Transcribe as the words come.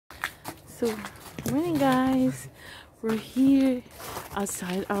So, morning guys. We're here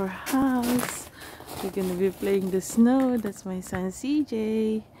outside our house. We're gonna be playing the snow. That's my son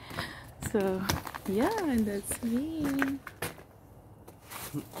CJ. So, yeah, and that's me.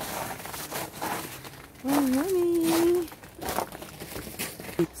 Oh, morning.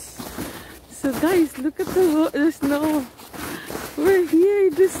 So guys, look at the snow. We're here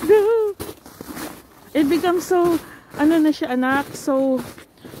in the snow. It becomes so, ano na siya anak, so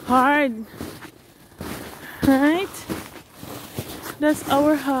hard. Right? That's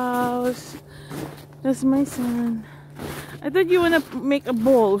our house. That's my son. I thought you wanna make a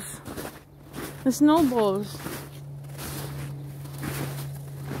balls. The snowballs.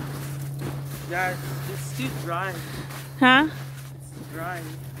 Yeah, it's too dry. Huh? It's dry.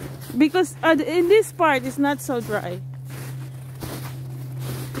 Because in this part it's not so dry.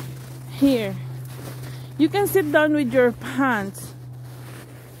 Here. You can sit down with your pants.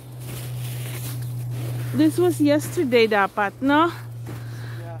 This was yesterday dapat, no?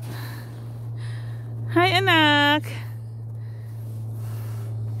 Yeah. Hi anak.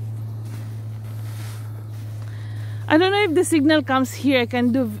 I don't know if the signal comes here. I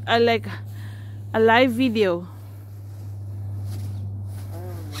can do like a live video.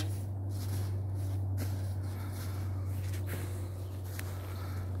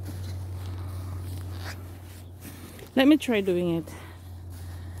 Let me try doing it.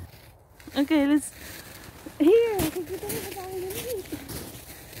 Okay, let's. Here.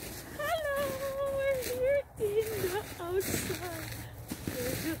 Hello, we're here in the outside.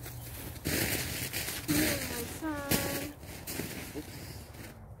 Here, my son.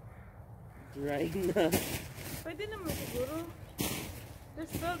 Dry na. Pwede naman siguro.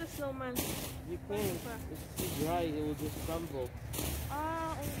 Let's build a snowman. You can't. It's too dry. It will just crumble.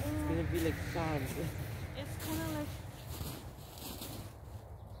 Ah, It's gonna be like sand. it's kind of like.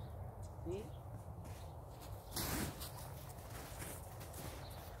 See?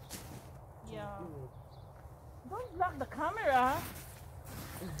 Yeah. Don't block the camera.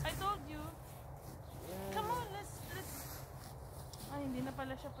 I told you. Yeah. Come on, let's. Ay, hindi na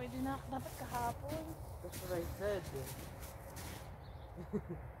pala siya pwede na. Dapat kahapon. That's what I said.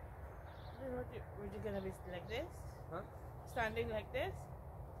 Were you gonna be like this? Huh? Standing like this?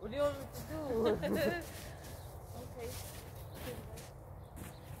 What do you want me to do? Okay.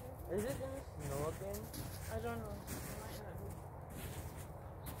 Is it gonna snow again? I don't know. It might not be.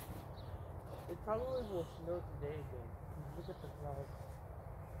 It probably will snow today again. Look at the clouds.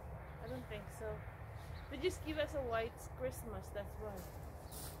 I don't think so. They just give us a white Christmas, that's why.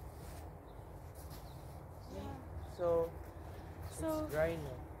 Yeah. So So, it's dry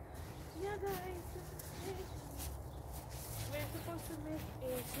now. yeah guys, this is it. We're supposed to make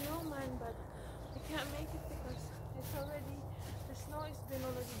a snowman, but we can't make it because it's already, the snow has been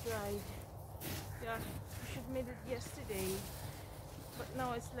already dried. Yeah, we should have made it yesterday. But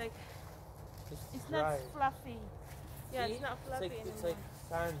now it's like, it's not dry. fluffy. Yeah, See? it's not fluffy anymore. It's like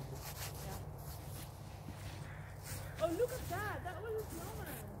sand. Yeah. Oh, look at that! That was a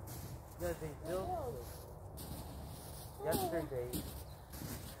snowman. Yeah, they built Oh. it yesterday.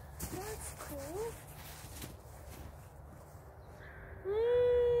 That's cool.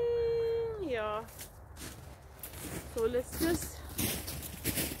 Yeah. So let's just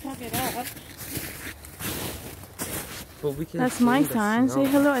pack it up. But we can. That's my son. Say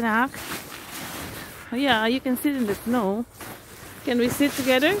hello, Anak. Oh, yeah, you can sit in the snow. Can we sit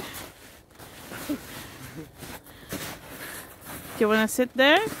together? Do you wanna sit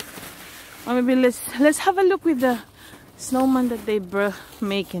there? Or maybe let's have a look with the snowman that they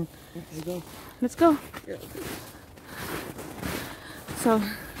making. Let's go. Let's go. Yeah. So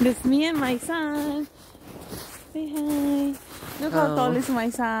this me and my son. Say hi. Look how tall is my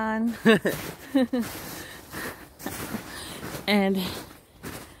son. And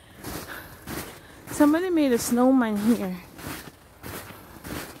somebody made a snowman here.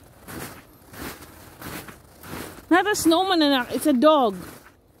 Not a snowman, anak. It's a dog.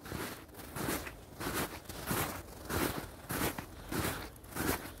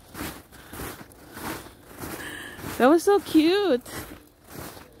 That was so cute.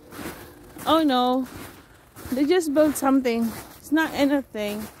 Oh no. They just built something. It's not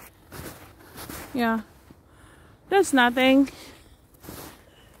anything. Yeah. That's nothing.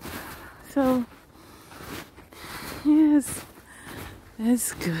 So, yes.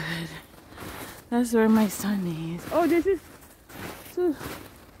 That's good. That's where my son is. Oh, this is... So,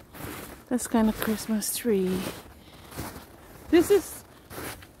 that's kind of Christmas tree. This is...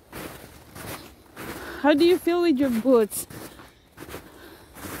 How do you feel with your boots?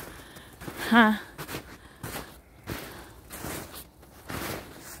 Huh?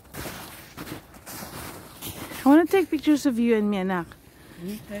 I want to take pictures of you and me, anak.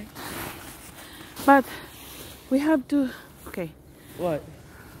 Okay. But we have to. Okay. What?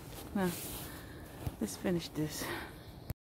 Now, let's finish this.